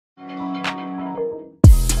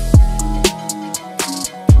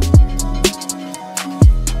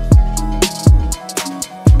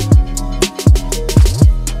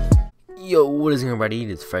What's going on,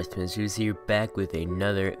 everybody? It's FreshMode Studios here, back with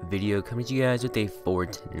another video, coming to you guys with a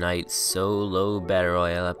Fortnite solo battle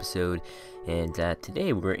royale episode. And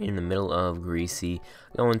today we're in the middle of Greasy,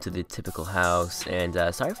 going to the typical house. And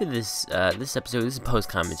sorry for this this episode. This is post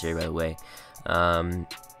commentary, by the way. And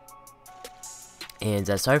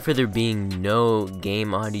sorry for there being no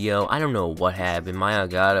game audio. I don't know what happened. My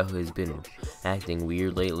Elgato has been acting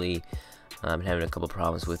weird lately. I'm having a couple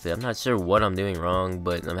problems with it. I'm not sure what I'm doing wrong,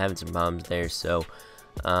 but I'm having some problems there. So,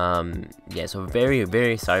 yeah. So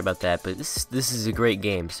very sorry about that. But this is a great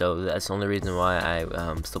game. So that's the only reason why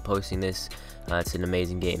I'm still posting this. It's an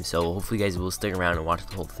amazing game. So hopefully you guys will stick around and watch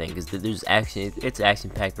the whole thing, because there's action. It's action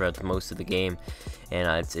packed throughout most of the game,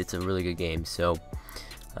 and it's a really good game. So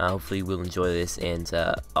hopefully we'll enjoy this. And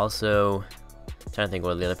also, I'm trying to think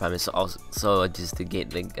what the other problem is. So also just to get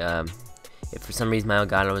the if for some reason my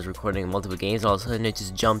Elgato was recording multiple games, all of a sudden it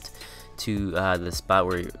just jumped to the spot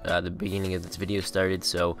where the beginning of this video started,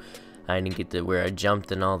 so I didn't get to where I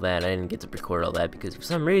jumped and all that. I didn't get to record all that because for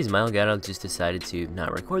some reason my Elgato just decided to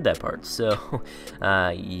not record that part. So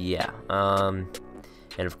yeah, and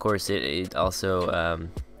of course it also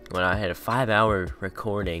when I had a 5-hour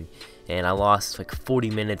recording and I lost like 40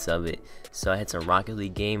 minutes of it. So I had some Rocket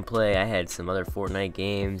League gameplay, I had some other Fortnite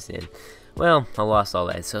games, and well, I lost all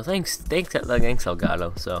that. So thanks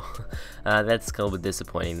Elgato. So that's a little bit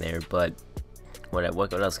disappointing there, but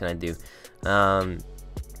what else can I do?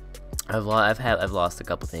 I've lost a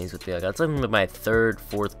couple things with the Elgato. It's like my third,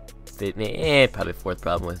 fourth, fifth, probably fourth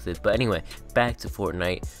problem with it. But anyway, back to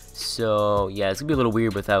Fortnite. So yeah, it's gonna be a little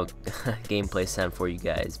weird without gameplay sound for you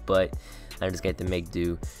guys, but I just got to make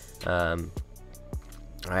do.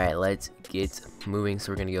 Alright, let's get moving.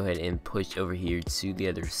 So we're gonna go ahead and push over here to the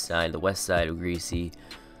other side, the west side of Greasy.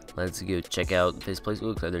 Let's go check out this place.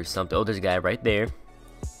 Looks like there's something. Oh, there's a guy right there.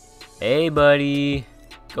 Hey, buddy,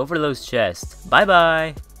 go for those chests. Bye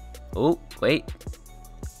bye. Oh, wait.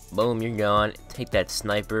 Boom, you're gone. Take that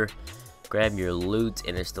sniper. Grab your loot,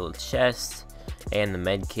 and there's still a chest and the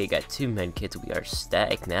med kit. Got 2 med kits. We are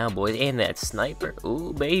stacked now, boys. And that sniper.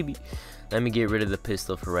 Ooh, baby. Let me get rid of the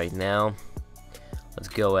pistol for right now. Let's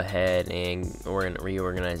go ahead and we're gonna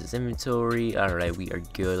reorganize this inventory. Alright, we are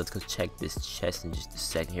good. Let's go check this chest in just a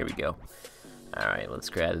second. Here we go. Alright, let's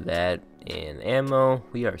grab that and ammo.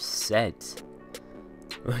 We are set.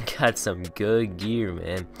 We got some good gear,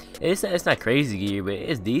 man. It's not crazy gear, but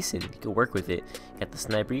it's decent. You can work with it. Got the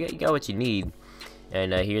sniper. You got what you need.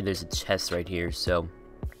 And here there's a chest right here. So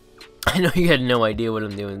I know you had no idea what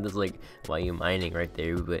I'm doing. This is like, why are you mining right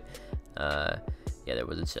there? But yeah, there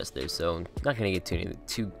was a chest there, so not gonna get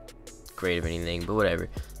too great of anything, but whatever.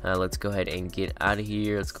 Let's go ahead and get out of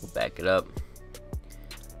here. Let's go back it up,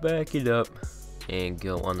 and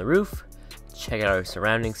go on the roof. Check out our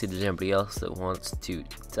surroundings, see if there's anybody else that wants to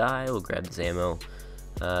die. We'll grab this ammo.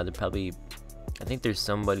 They're probably, I think there's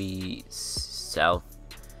somebody south.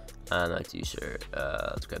 I'm not too sure.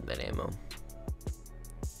 Let's grab that ammo.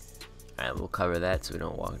 Alright, we'll cover that so we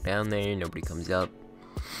don't walk down there. Nobody comes up.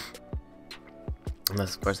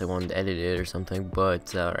 Unless, of course, I wanted to edit it or something,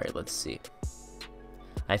 but alright, let's see.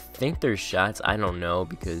 I think there's shots. I don't know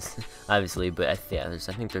because obviously, but I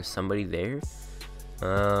think there's somebody there.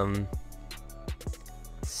 Let's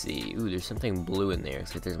see. Ooh, there's something blue in there.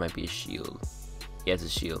 Looks like there might be a shield. Yeah, it's a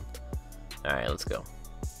shield. Alright, let's go.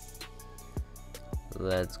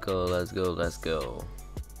 Let's go.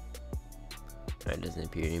 Alright, doesn't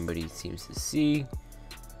appear anybody seems to see.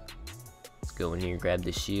 Let's go in here, grab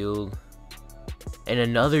the shield. And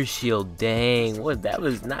another shield. Dang, what, that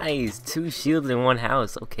was nice. 2 shields in one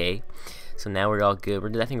house. Okay, so now we're all good.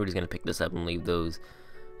 I think we're just gonna pick this up and leave those.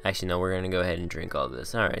 Actually, no, we're gonna go ahead and drink all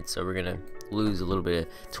this. Alright, so we're gonna lose a little bit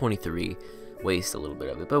of 23, waste a little bit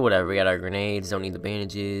of it, but whatever. We got our grenades, don't need the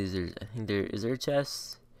bandages. I think is there a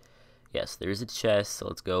chest? Yes, there's a chest. So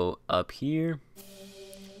let's go up here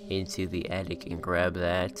into the attic and grab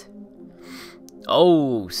that.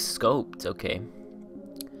 Oh, scoped. Okay,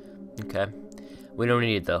 we don't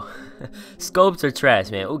need it though. Scopes are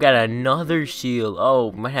trash, man. We got another shield.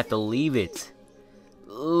 Oh, might have to leave it.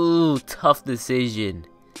 Ooh, tough decision.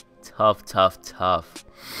 Tough.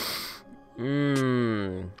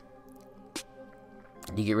 You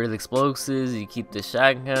get rid of the explosives. You keep the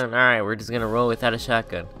shotgun. All right, we're just gonna roll without a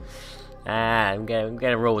shotgun. I'm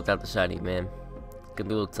gonna roll without the shotty, man. It's gonna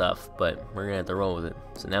be a little tough, but we're gonna have to roll with it.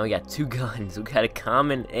 So now we got 2 guns. We got a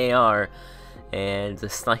common AR and a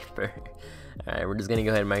sniper. Alright, we're just gonna go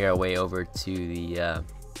ahead and make our way over to the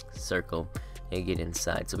circle and get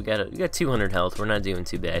inside. So we got 200 health. We're not doing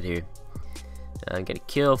too bad here. Got to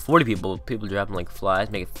kill 40 people. People dropping like flies.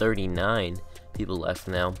 Make it 39 people left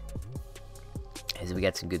now. as we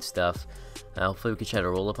got some good stuff. Hopefully we can try to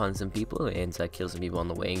roll up on some people and kill some people on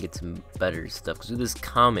the way and get some better stuff. Because with this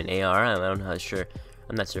common AR, I'm not sure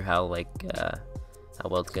how how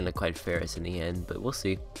well it's gonna quite fare us in the end, but we'll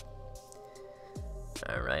see.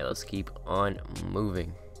 All right, let's keep on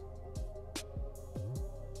moving.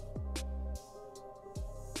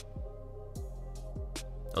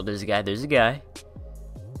 Oh, there's a guy. There's a guy.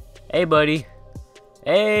 Hey, buddy.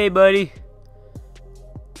 Hey, buddy.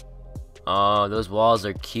 Oh, those walls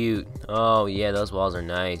are cute. Oh, yeah, those walls are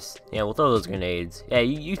nice. Yeah, we'll throw those grenades. Yeah,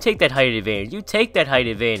 you take that height advantage. You take that height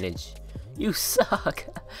advantage. You suck.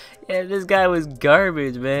 Yeah, this guy was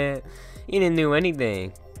garbage, man. He didn't do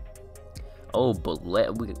anything. Oh, bullet.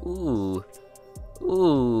 Ooh.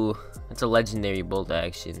 Ooh. That's a legendary bolt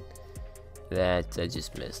action. That I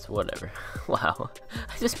just missed. Whatever. Wow.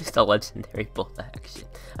 I just missed a legendary bolt action.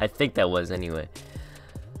 I think that was anyway.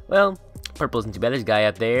 Well, purple isn't too bad. There's a guy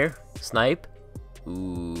up there. Snipe.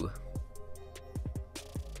 Ooh.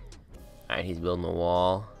 Alright, he's building a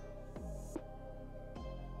wall.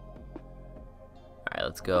 Alright,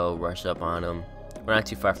 let's go rush up on him. We're not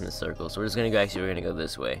too far from the circle, so we're just gonna go. Actually, we're gonna go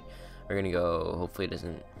this way. We're gonna go. Hopefully, it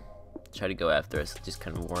doesn't try to go after us. Just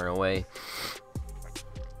kind of run away.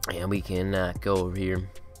 And we can go over here.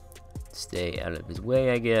 Stay out of his way,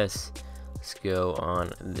 I guess. Let's go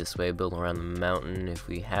on this way. Build around the mountain if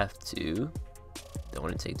we have to. Don't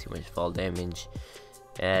want to take too much fall damage,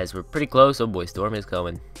 as we're pretty close. Oh boy, storm is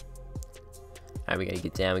coming. Alright, we gotta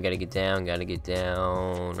get down. We gotta get down. Gotta get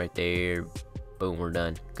down. Right there. Boom, we're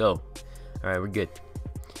done. Go. Alright, we're good.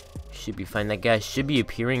 Should be fine. That guy should be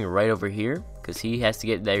appearing right over here, because he has to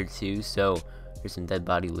get there too. So there's some dead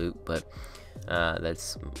body loot, but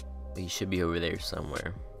he should be over there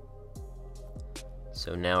somewhere.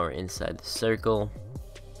 So now we're inside the circle.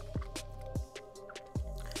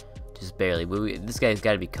 Just barely. But this guy's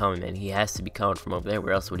got to be coming, man. He has to be coming from over there.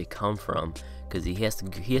 Where else would he come from? Because he has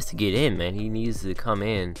to get in, man. He needs to come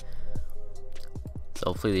in. So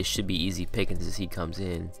hopefully this should be easy pickings as he comes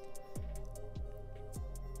in.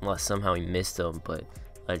 Unless somehow he missed him, but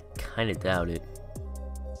I kind of doubt it.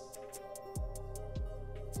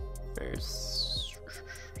 There's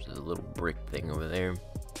a little brick thing over there.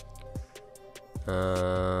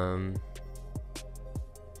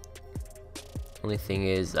 Only thing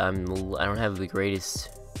is, I don't have the greatest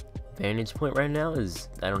vantage point right now.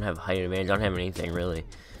 I don't have height advantage. I don't have anything really.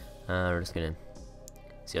 We're just gonna.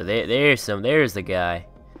 So there's the guy.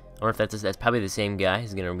 I wonder if that's probably the same guy.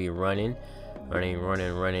 He's gonna be running.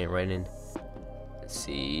 Let's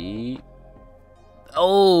see.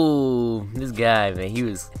 Oh, this guy, man, he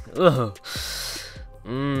was. Ugh.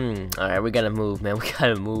 Alright, we gotta move, man. We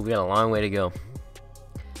gotta move. We got a long way to go.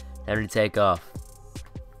 Time to take off.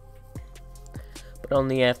 Put on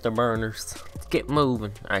the afterburners. Let's get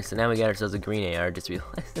moving. Alright, so now we got ourselves a green AR. Just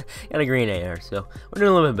realized. Got a green AR, so we're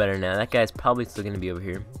doing a little bit better now. That guy's probably still gonna be over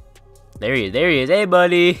here. There he is. There he is. Hey,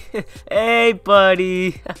 buddy. Hey,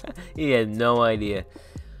 buddy. He had no idea.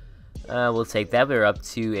 We'll take that. We're up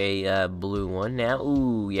to a blue one now.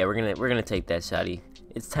 Ooh, yeah, we're gonna take that shotty.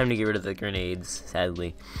 It's time to get rid of the grenades.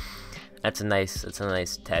 Sadly, that's a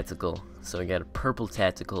nice tactical. So we got a purple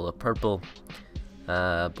tactical, a purple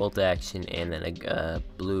bolt action, and then a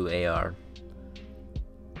blue AR.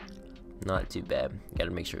 Not too bad. Got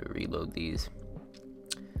to make sure we reload these.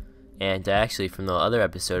 And actually, from the other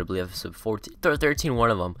episode, I believe episode 13, one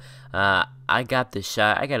of them, I got the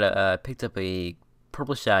shot. I picked up a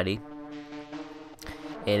purple shotty,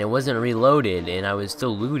 and it wasn't reloaded, and I was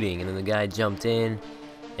still looting, and then the guy jumped in,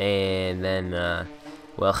 and then,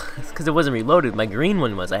 well, because it wasn't reloaded. My green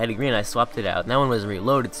one was. I had a green, I swapped it out, and that one wasn't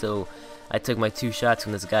reloaded, so I took my 2 shots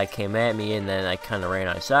when this guy came at me, and then I kind of ran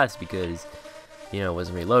out of shots because, you know, it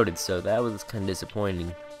wasn't reloaded, so that was kind of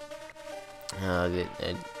disappointing. I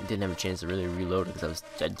didn't have a chance to really reload it because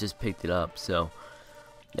I just picked it up, so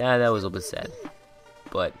yeah, that was a little bit sad.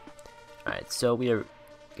 But alright, so we are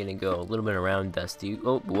gonna go a little bit around Dusty.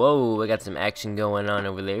 Oh, whoa, I got some action going on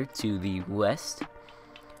over there to the west.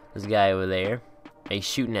 There's a guy over there. He's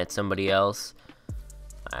shooting at somebody else.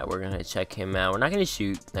 Alright, we're gonna check him out. We're not gonna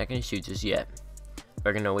shoot just yet.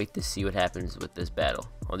 We're gonna wait to see what happens with this battle.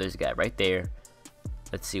 Oh, there's a guy right there.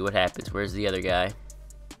 Let's see what happens. Where's the other guy?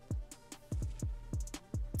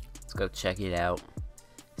 Let's go check it out.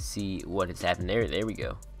 See what has happened there. There we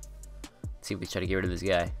go. Let's see if we try to get rid of this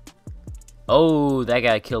guy. Oh, that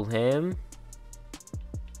guy killed him.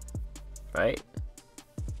 Right?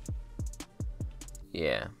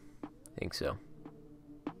 Yeah, I think so.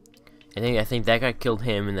 I think that guy killed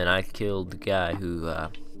him, and then I killed the guy who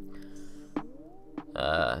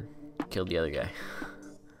killed the other guy.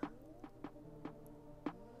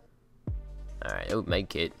 Alright, oh, med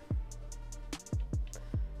kit.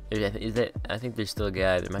 Is that? I think there's still a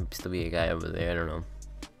guy. There might still be a guy over there. I don't know.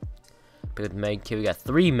 Pick up the med kit. We got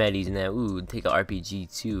 3 medis now. Ooh, take an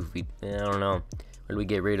RPG too. If we, I don't know. What do we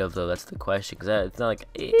get rid of though? That's the question. Cause it's not like,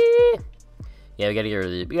 yeah, we gotta get rid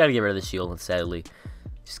of it. We gotta get rid of the shield, sadly,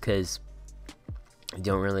 just cause we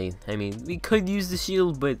don't really. I mean, we could use the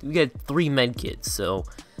shield, but we got 3 med kits, so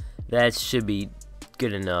that should be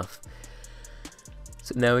good enough.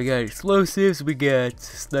 So now we got explosives. We got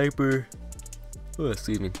sniper. Oh,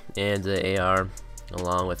 excuse me, and AR,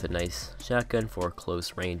 along with a nice shotgun for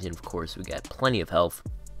close range, and of course we got plenty of health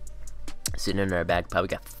sitting in our backpack. We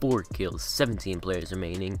got 4 kills, 17 players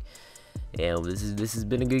remaining, and this has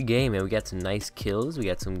been a good game, and we got some nice kills. We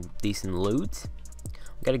got some decent loot.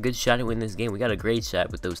 We got a good shot at winning this game. We got a great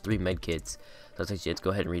shot with those 3 med kits. So let's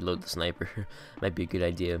go ahead and reload the sniper. Might be a good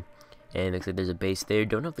idea. And looks like there's a base there.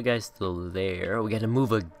 Don't know if the guy's still there. Oh, we got to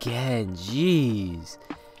move again. Jeez.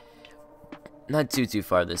 Not too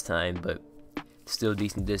far this time, but still a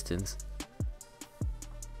decent distance.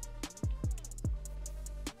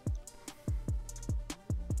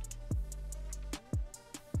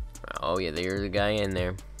 Oh yeah, there's a guy in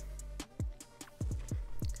there.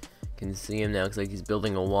 Can see him now. Looks like he's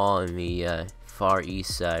building a wall on the far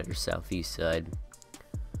east side or southeast side.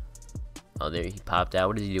 Oh, there he popped out.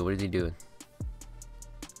 What did he do? What is he doing?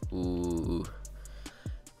 Ooh.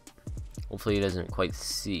 Hopefully he doesn't quite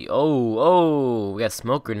see. Oh, we got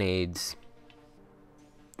smoke grenades.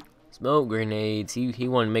 Smoke grenades. He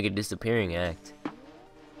wanted to make a disappearing act.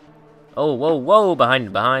 Oh, whoa,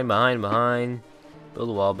 behind. Build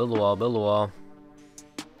a wall.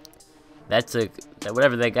 That's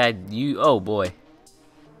whatever that guy, oh boy.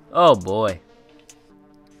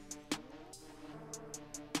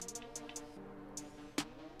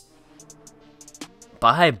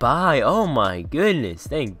 Bye. Oh my goodness.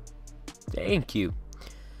 Thank you.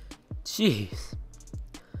 Jeez.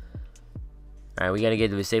 Alright, we gotta get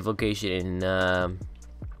to a safe location and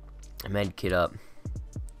med kit up.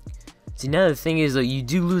 See, now the thing is, you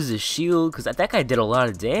do lose a shield, because that guy did a lot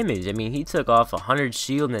of damage. I mean, he took off 100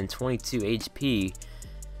 shield and then 22 HP.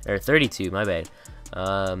 Or 32, my bad.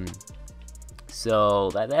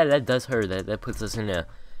 So, that does hurt. That puts us in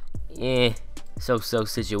a so-so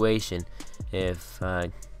situation. If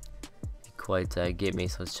you quite get me.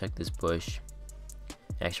 So let's check this bush.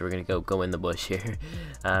 Actually, we're gonna go in the bush here.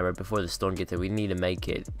 Right before the storm gets there. We need a med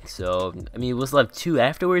kit. So, I mean, we'll still have 2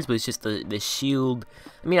 afterwards, but it's just the shield.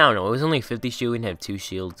 I mean, I don't know. It was only 50 shield. We didn't have 2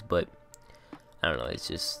 shields, but I don't know. It's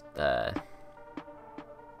just alright,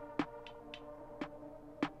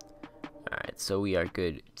 so we are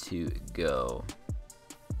good to go.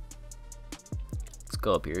 Let's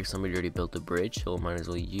go up here. Somebody already built a bridge, so we might as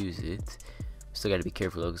well use it. Still gotta be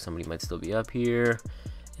careful though, because somebody might still be up here.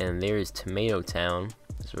 And there is Tomato Town.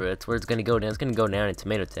 So that's where it's gonna go down. It's gonna go down in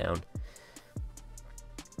Tomato Town.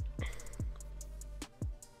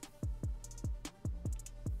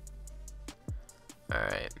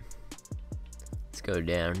 Alright. Let's go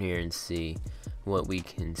down here and see what we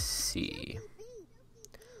can see.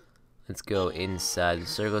 Let's go inside the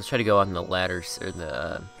circle. Let's try to go on the ladder, or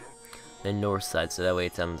the north side, so that way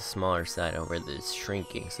it's on the smaller side over where it's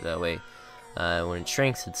shrinking. So that way, when it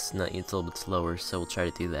shrinks, it's a little bit slower. So we'll try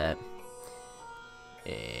to do that.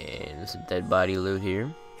 And there's some dead body loot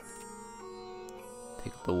here.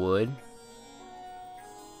 Pick up the wood.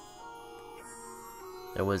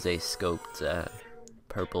 There was a scoped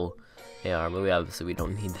purple AR, but obviously we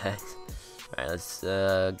don't need that. Alright, let's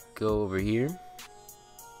go over here.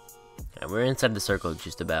 Alright, we're inside the circle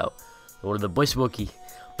just about. What are the Bushwookie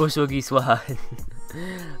squad?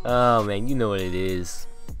 Oh man, you know what it is.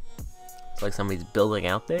 It's like somebody's building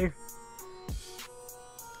out there.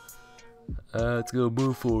 Let's go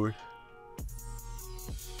move forward.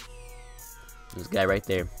 This guy right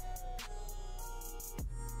there.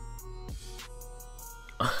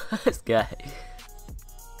 This guy.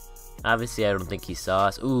 Obviously, I don't think he saw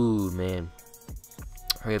us. Ooh, man.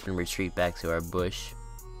 Hurry up and retreat back to our bush.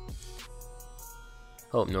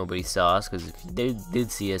 Hope nobody saw us, because if they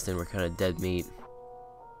did see us, then we're kind of dead meat.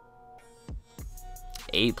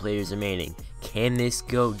 8 players remaining. Can this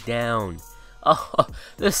go down? Oh,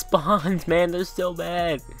 the spawns, man, they're so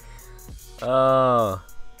bad. Oh.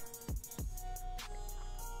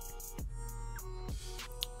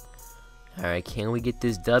 Alright, can we get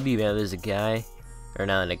this W? Man, there's a guy. Or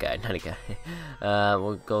not a guy.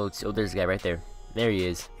 We'll go to, oh, there's a guy right there. There he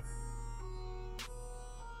is.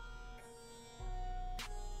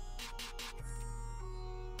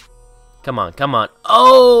 Come on.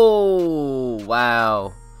 Oh,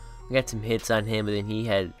 wow. We got some hits on him, but then he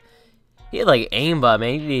had He had like aimbot,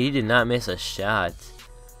 man. He did not miss a shot.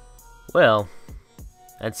 Well,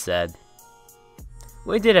 that's sad.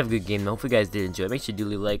 We did have a good game though. Hope you guys did enjoy. Make sure to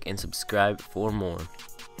leave a like and subscribe for more.